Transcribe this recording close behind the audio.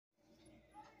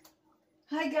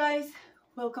Hi guys,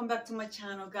 welcome back to my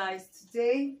channel guys.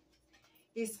 Today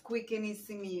is quick and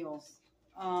easy meals,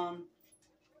 and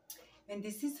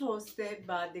this is hosted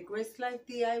by the Grace Life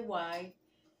DIY.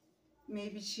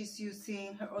 Maybe she's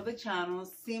using her other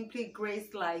channels, Simply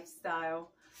Grace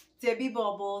Lifestyle, Debbie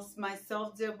Bubbles,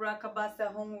 myself, Deborah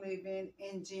Cabasa Home Living,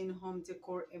 and Jean Home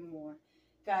Decor and more.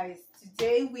 Guys,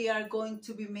 today we are going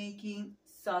to be making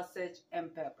sausage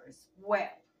and peppers. Well,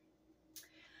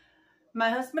 my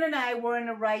husband and I were on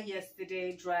a ride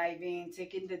yesterday, driving,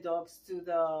 taking the dogs to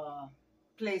the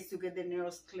place to get the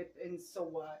nails clipped and so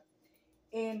what.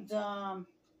 And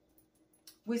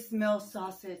we smelled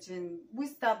sausage and we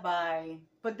stopped by,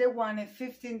 but they wanted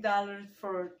 $15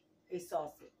 for a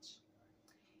sausage.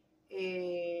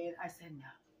 And I said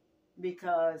no,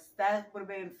 because that would have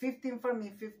been 15 for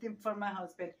me, 15 for my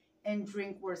husband, and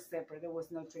drink were separate. There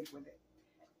was no drink with it.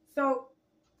 So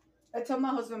I told my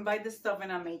husband, buy the stuff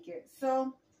and I'll make it.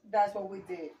 So that's what we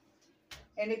did.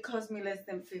 And it cost me less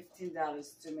than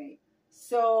 $15 to make.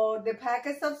 So the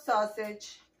packets of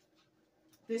sausage,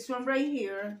 this one right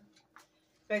here,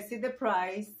 if I see the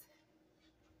price,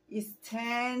 is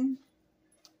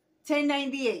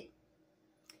 $10.98.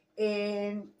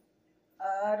 And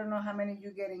I don't know how many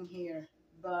you get in here,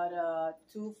 but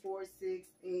 2, 4, 6,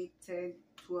 8, 10,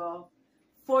 12,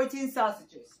 14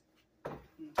 sausages.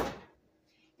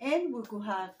 And we could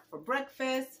have for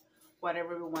breakfast,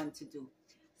 whatever we want to do.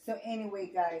 So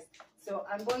anyway, guys, so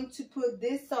I'm going to put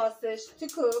this sausage to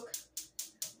cook.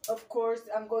 Of course,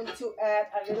 I'm going to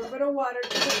add a little bit of water to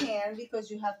the pan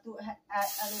because you have to add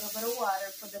a little bit of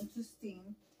water for them to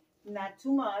steam, not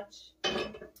too much.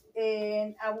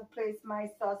 And I will place my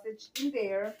sausage in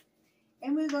there.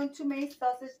 And we're going to make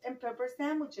sausage and pepper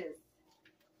sandwiches.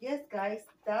 Yes, guys,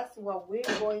 that's what we're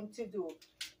going to do.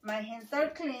 My hands are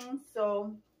clean,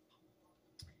 so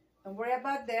don't worry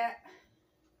about that.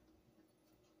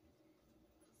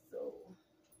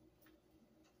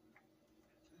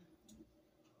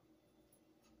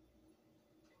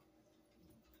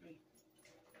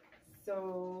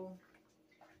 So,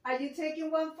 are you taking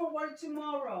one for work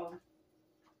tomorrow?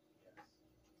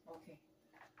 Okay.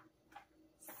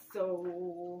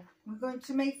 So, we're going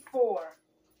to make 4.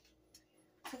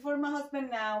 2 for my husband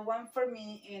now, 1 for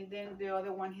me, and then the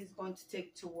other one he's going to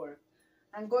take to work.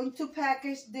 I'm going to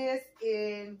package this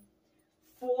in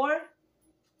 4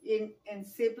 in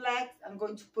Ziploc. I'm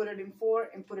going to put it in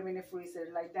 4 and put them in the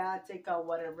freezer. Like that, take out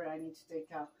whatever I need to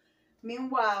take out.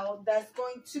 Meanwhile, that's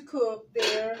going to cook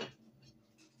there.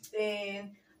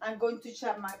 And I'm going to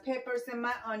chop my peppers and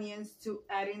my onions to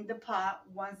add in the pot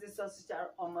once the sausages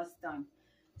are almost done.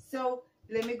 So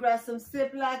let me grab some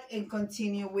Ziploc and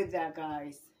continue with that,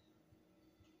 guys.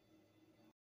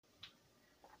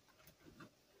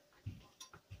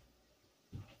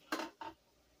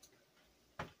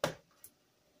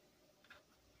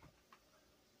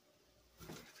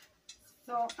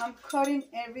 So I'm cutting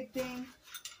everything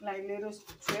like little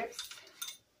strips.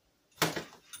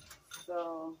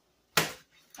 So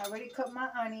I already cut my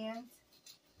onions.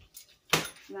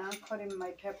 Now I'm cutting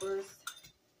my peppers.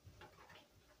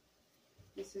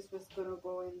 This is what's gonna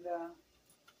go in the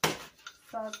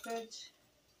sausage.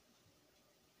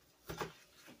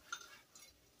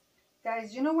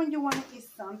 Guys, you know when you want to eat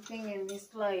something and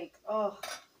it's like, oh,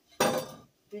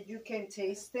 that you can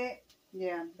taste it?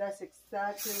 Yeah, that's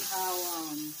exactly how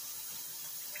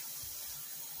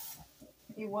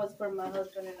it was for my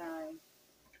husband and I.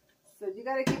 So you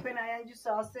gotta keep an eye on your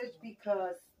sausage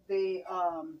because they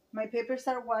my peppers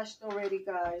are washed already,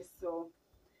 guys. So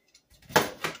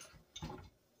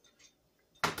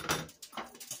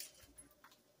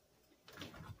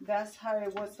that's how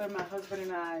it was for my husband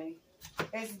and I.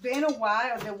 It's been a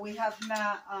while that we have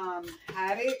not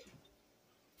had it.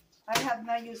 I have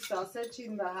not used sausage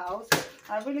in the house.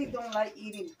 I really don't like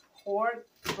eating pork,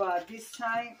 but this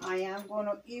time I am going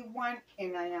to eat one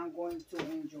and I am going to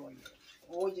enjoy it.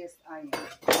 Oh, yes, I am.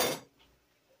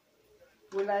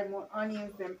 We like more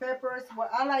onions than peppers. Well,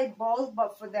 I like both,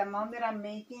 but for the amount that I'm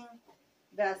making,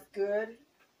 that's good.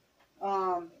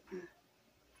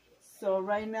 So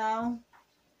right now,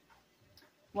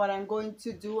 what I'm going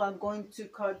to do, I'm going to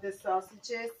cut the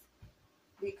sausages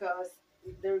because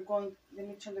they're going. Let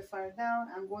me turn the fire down.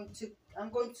 I'm going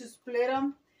to split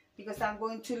them because I'm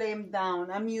going to lay them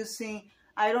down.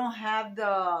 I don't have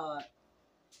the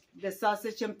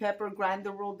sausage and pepper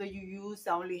grinder roll that you use.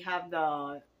 I only have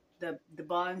the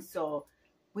bun. So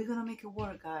we're gonna make it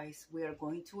work, guys. We are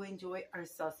going to enjoy our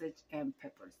sausage and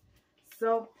peppers.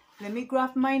 So let me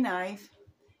grab my knife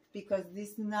because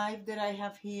this knife that I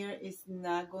have here is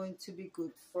not going to be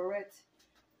good for it.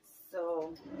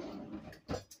 So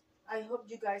I hope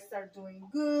you guys are doing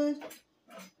good.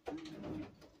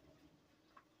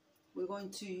 We're going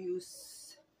to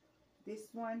use this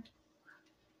one.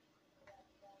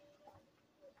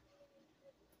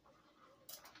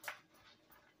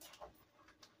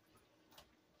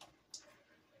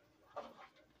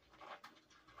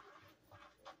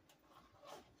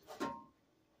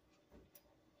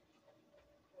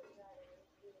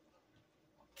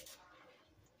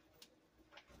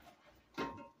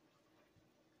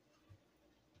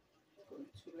 Going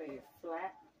to lay it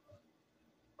flat.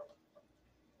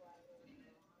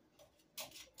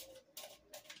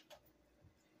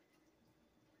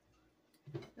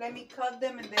 Let me cut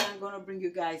them and then I'm going to bring you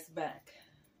guys back.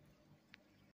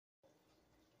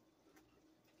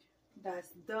 That's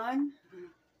done.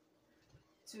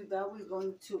 To that we're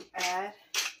going to add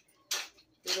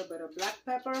a little bit of black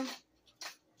pepper.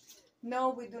 No,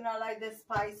 we do not like the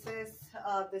spices,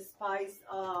 the spice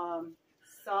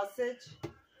sausage,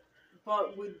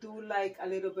 but we do like a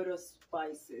little bit of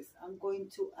spices. I'm going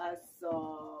to add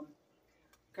some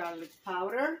garlic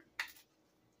powder.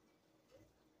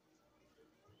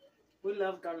 We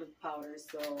love garlic powder,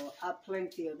 so add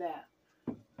plenty of that.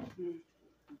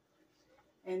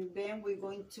 And then we're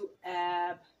going to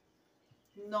add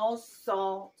no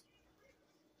salt.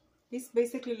 It's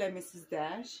basically like Mrs.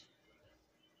 Dash.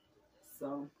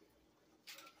 So,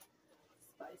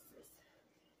 spices.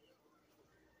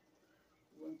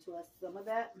 I'm going to add some of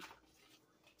that.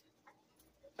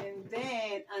 And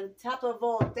then on top of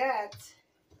all that,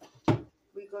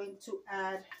 we're going to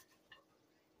add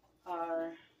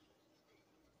our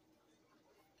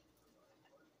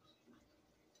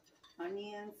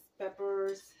onions,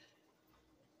 peppers,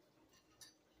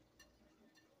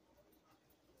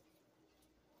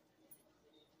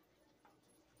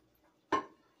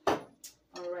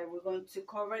 all right, we're going to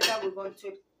cover that.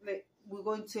 We're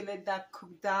going to let that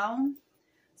cook down.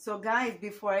 So guys,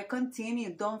 before I continue,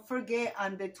 don't forget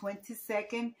on the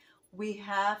 22nd we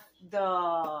have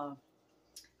the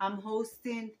I'm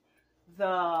hosting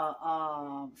the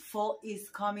Fall is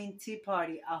Coming Tea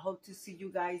Party. I hope to see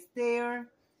you guys there.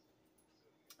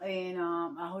 And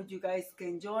I hope you guys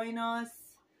can join us.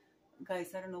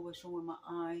 Guys, I don't know what's wrong with my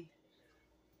eye.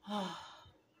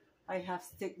 I have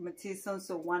stigmatism,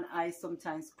 so one eye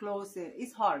sometimes closes.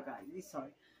 It's hard, guys. It's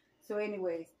hard. So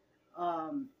anyways,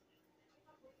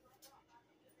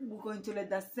 we're going to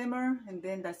let that simmer, and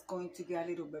then that's going to get a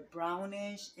little bit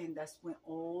brownish, and that's when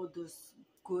all those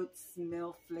good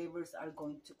smell flavors are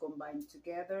going to combine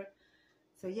together.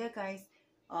 So yeah, guys.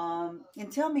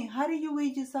 And tell me, how do you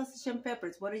eat your sausage and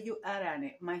peppers? What do you add on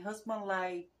it? My husband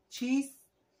like cheese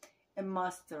and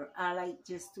mustard. I like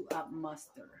just to add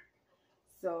mustard.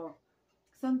 So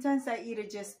sometimes I eat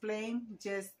it just plain,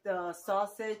 just the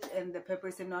sausage and the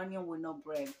peppers and onion with no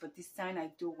bread. But this time I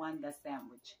do want the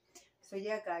sandwich. So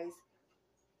yeah, guys.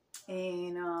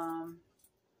 And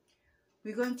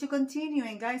we're going to continue.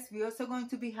 And guys, we're also going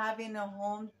to be having a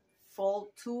home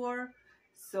fall tour.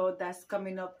 So that's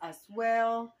coming up as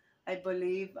well. I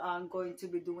believe I'm going to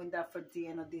be doing that for the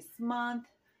end of this month.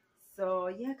 So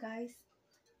yeah, guys.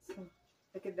 So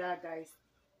look at that, guys.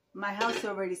 My house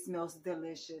already smells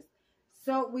delicious.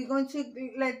 So we're going to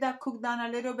let that cook down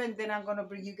a little bit, and then I'm going to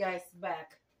bring you guys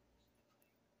back.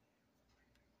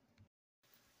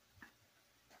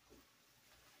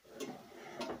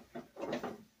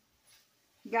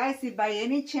 Guys, if by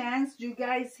any chance you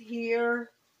guys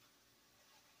hear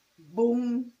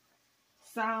boom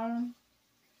sound,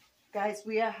 guys,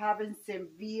 we are having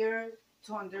severe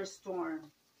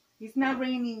thunderstorm. It's not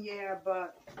raining yet,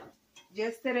 but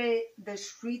yesterday the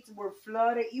streets were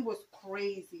flooded. It was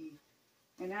crazy,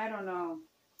 and I don't know,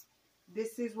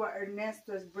 this is what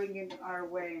Ernesto is bringing our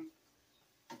way.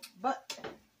 But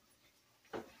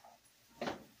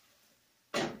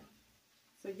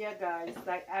so yeah, guys,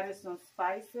 I added some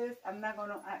spices. I'm not going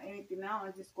to add anything now.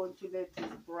 I'm just going to let this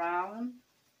brown.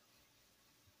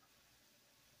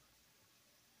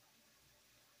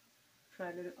 Try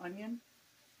a little onion.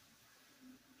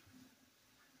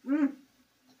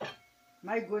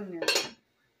 My goodness,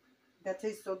 that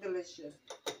tastes so delicious.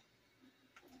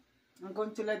 I'm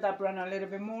going to let that brown a little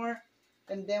bit more,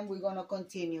 and then we're going to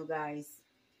continue, guys.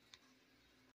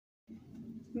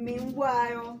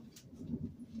 Meanwhile,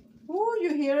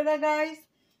 you hear that, guys?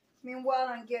 Meanwhile,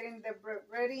 I'm getting the bread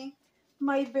ready.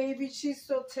 My baby, she's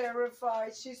so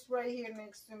terrified. She's right here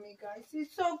next to me, guys.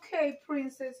 It's okay,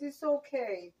 princess. It's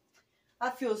okay.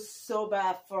 I feel so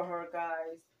bad for her,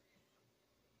 guys.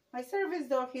 My service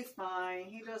dog, he's fine.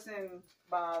 He doesn't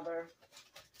bother.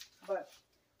 But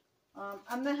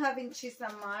I'm not having cheese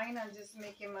on mine. I'm just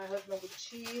making my husband with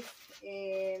cheese.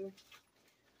 And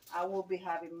I will be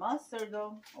having mustard,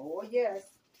 though. Oh, yes.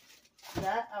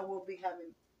 That I will be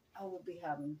having. I will be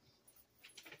having.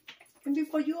 And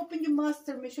before you open your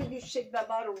mustard, make sure you shake that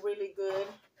bottle really good.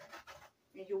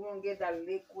 And you won't get that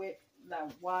liquid,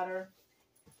 that water.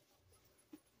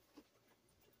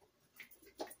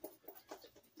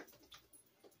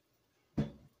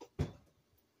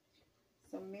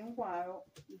 So meanwhile,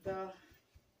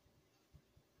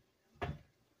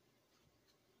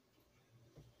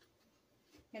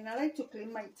 and I like to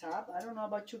clean my top. I don't know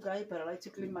about you guys, but I like to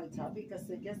clean my top because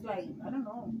it gets like, I don't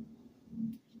know.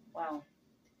 Wow.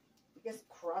 It gets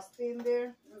crusty in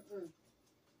there.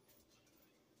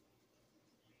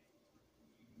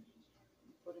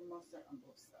 Putting mustard on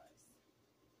both sides.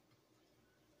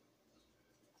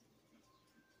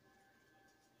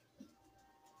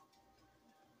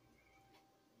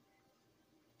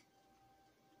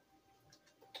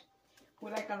 We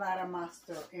like a lot of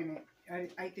mustard in it.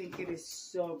 I think it is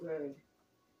so good.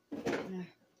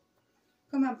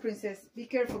 Come on, princess. Be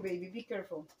careful, baby. Be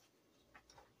careful.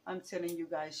 I'm telling you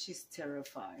guys, she's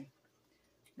terrified.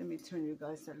 Let me turn you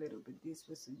guys a little bit this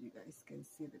way so you guys can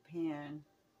see the pan.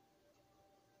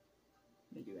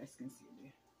 That you guys can see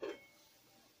there.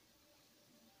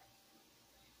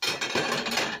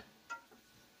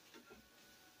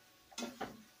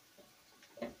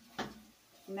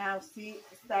 Now see,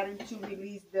 it's starting to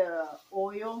release the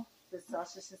oil. The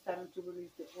sausage is starting to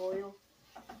release the oil.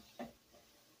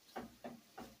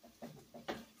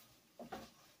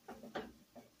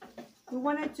 We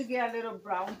want it to get a little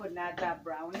brown, but not that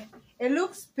browny. It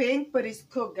looks pink, but it's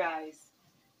cooked, guys.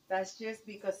 That's just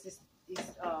because it's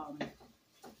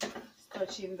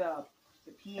touching the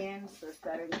pan, so it's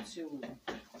starting to.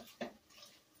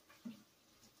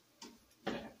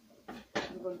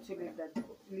 I'm going to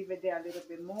leave it there a little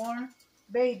bit more,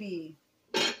 baby.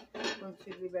 I'm going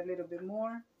to leave it a little bit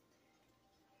more,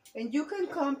 and you can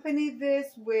accompany this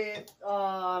with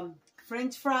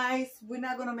French fries. We're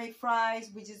not gonna make fries.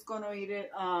 We're just gonna eat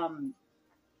it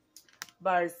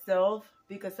by ourselves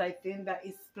because I think that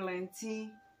is plenty.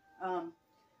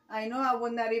 I know I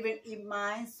will not even eat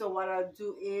mine, so what I'll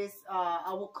do is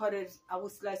I will cut it. I will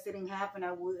slice it in half, and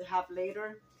I will have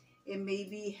later. It may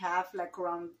be half, like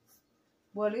around.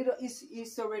 Well,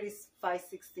 it's already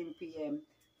 5:16 p.m.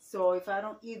 So if I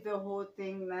don't eat the whole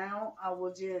thing now, I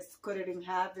will just cut it in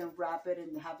half and wrap it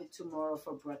and have it tomorrow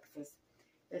for breakfast.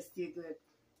 It's still good.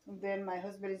 And then my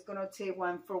husband is gonna take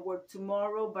one for work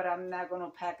tomorrow, but I'm not gonna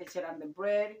package it on the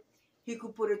bread. He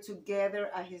could put it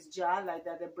together at his job like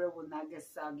that. The bread will not get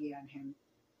soggy on him.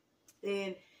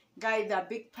 And guys, that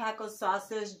big pack of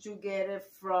sausage, you get it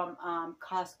from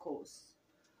Costco's.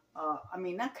 I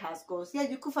mean, not Costco's. Yeah,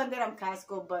 you could find it on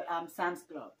Costco, but Sam's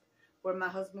Club, where my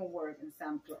husband works in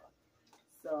Sam's Club.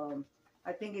 So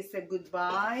I think it's a good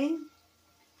buy.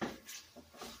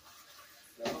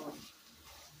 So,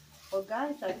 well,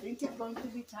 guys, I think it's going to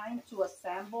be time to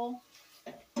sample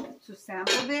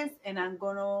this, and I'm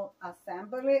gonna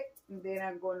assemble it, and then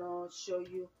I'm gonna show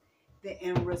you the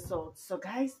end result. So,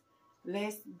 guys,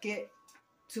 let's get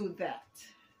to that.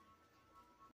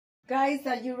 Guys,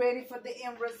 are you ready for the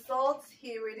end results?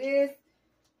 Here it is.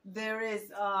 There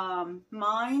is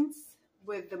mine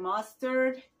with the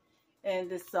mustard and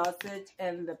the sausage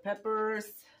and the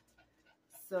peppers.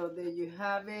 So there you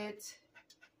have it.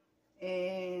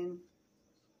 And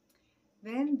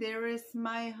then there is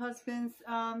my husband's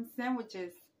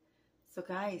sandwiches. So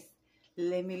guys,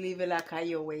 let me leave it like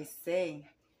I always say.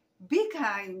 Be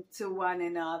kind to one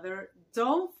another.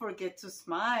 Don't forget to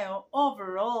smile.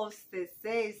 Overall, stay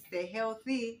safe, stay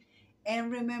healthy.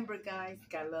 And remember, guys,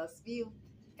 God loves you.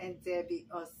 And Debbie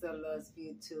also loves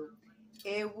you too.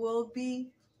 It will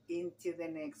be into the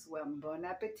next one. Bon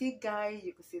appetit, guys.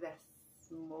 You can see that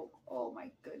smoke. Oh, my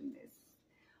goodness.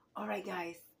 All right,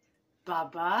 guys.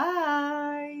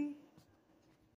 Bye-bye.